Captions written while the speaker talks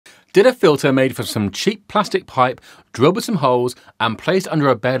Did a filter made from some cheap plastic pipe, drilled with some holes, and placed under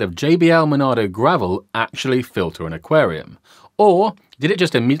a bed of JBL Monado gravel actually filter an aquarium? Or did it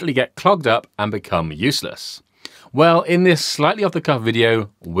just immediately get clogged up and become useless? Well, in this slightly off-the-cuff video,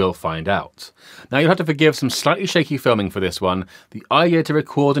 we'll find out. Now, you'll have to forgive some slightly shaky filming for this one. The idea to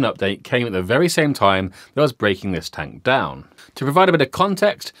record an update came at the very same time that I was breaking this tank down. To provide a bit of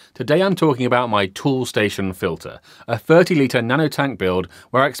context, today I'm talking about my Toolstation filter, a 30-litre nano tank build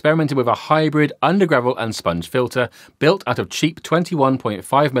where I experimented with a hybrid undergravel and sponge filter built out of cheap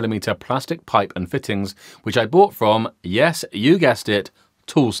 21.5mm plastic pipe and fittings, which I bought from, yes, you guessed it,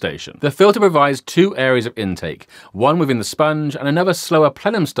 Toolstation. The filter provides two areas of intake, one within the sponge and another slower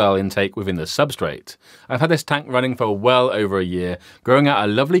plenum-style intake within the substrate. I've had this tank running for well over a year, growing out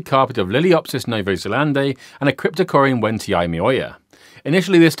a lovely carpet of Lilaeopsis Novae-zelandiae and a Cryptocoryne Wendtii Oya.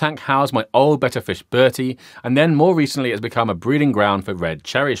 Initially, this tank housed my old better fish Bertie, and then more recently it has become a breeding ground for red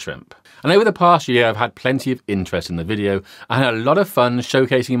cherry shrimp. And over the past year, I've had plenty of interest in the video and had a lot of fun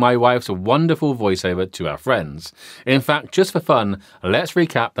showcasing my wife's wonderful voiceover to our friends. In fact, just for fun, let's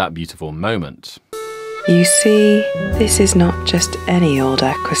recap that beautiful moment. You see, this is not just any old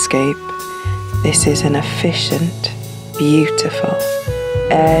aquascape. This is an efficient, beautiful,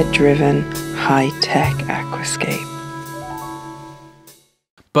 air-driven, high-tech aquascape.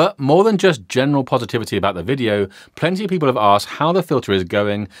 But more than just general positivity about the video, plenty of people have asked how the filter is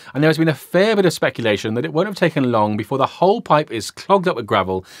going, and there has been a fair bit of speculation that it won't have taken long before the whole pipe is clogged up with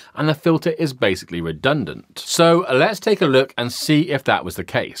gravel and the filter is basically redundant. So let's take a look and see if that was the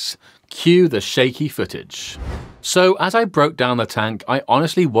case. Cue the shaky footage. So as I broke down the tank, I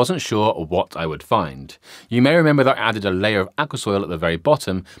honestly wasn't sure what I would find. You may remember that I added a layer of aquasoil at the very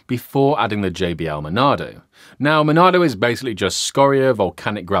bottom before adding the JBL Monado. Now, Monado is basically just scoria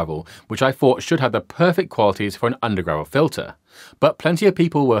volcanic gravel, which I thought should have the perfect qualities for an undergravel filter. But plenty of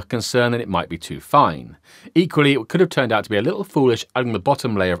people were concerned that it might be too fine. Equally, it could have turned out to be a little foolish adding the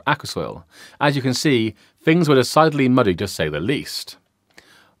bottom layer of aquasoil. As you can see, things were decidedly muddy to say the least.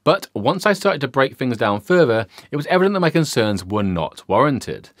 But once I started to break things down further, it was evident that my concerns were not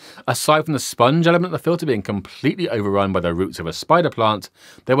warranted. Aside from the sponge element of the filter being completely overrun by the roots of a spider plant,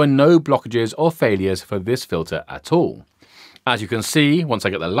 there were no blockages or failures for this filter at all. As you can see, once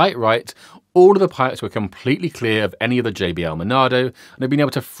I get the light right, all of the pipes were completely clear of any of the JBL Monado and have been able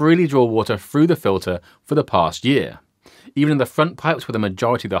to freely draw water through the filter for the past year. Even in the front pipes where the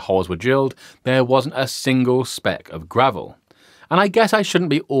majority of the holes were drilled, there wasn't a single speck of gravel. And I guess I shouldn't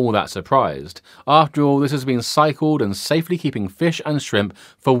be all that surprised. After all, this has been cycled and safely keeping fish and shrimp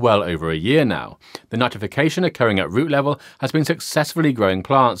for well over a year now. The nitrification occurring at root level has been successfully growing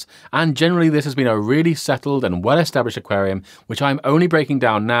plants, and generally this has been a really settled and well-established aquarium, which I'm only breaking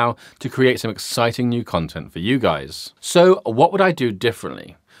down now to create some exciting new content for you guys. So what would I do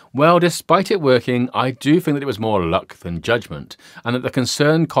differently? Well, despite it working, I do think that it was more luck than judgment, and that the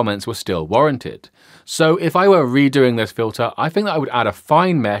concerned comments were still warranted. So if I were redoing this filter, I think that I would add a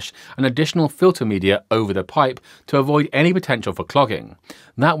fine mesh and additional filter media over the pipe to avoid any potential for clogging.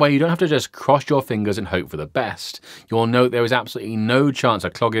 That way you don't have to just cross your fingers and hope for the best. You'll note there is absolutely no chance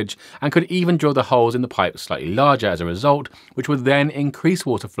of cloggage and could even drill the holes in the pipe slightly larger as a result, which would then increase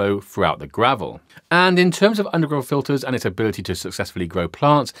water flow throughout the gravel. And in terms of undergravel filters and its ability to successfully grow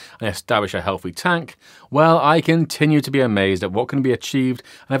plants and establish a healthy tank, well, I continue to be amazed at what can be achieved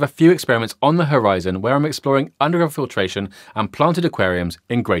and have a few experiments on the horizon where I'm exploring undergravel filtration and planted aquariums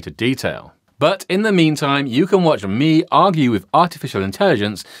in greater detail. But in the meantime, you can watch me argue with artificial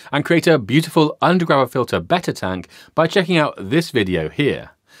intelligence and create a beautiful undergravel filter better tank by checking out this video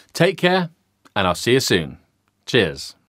here. Take care, and I'll see you soon. Cheers.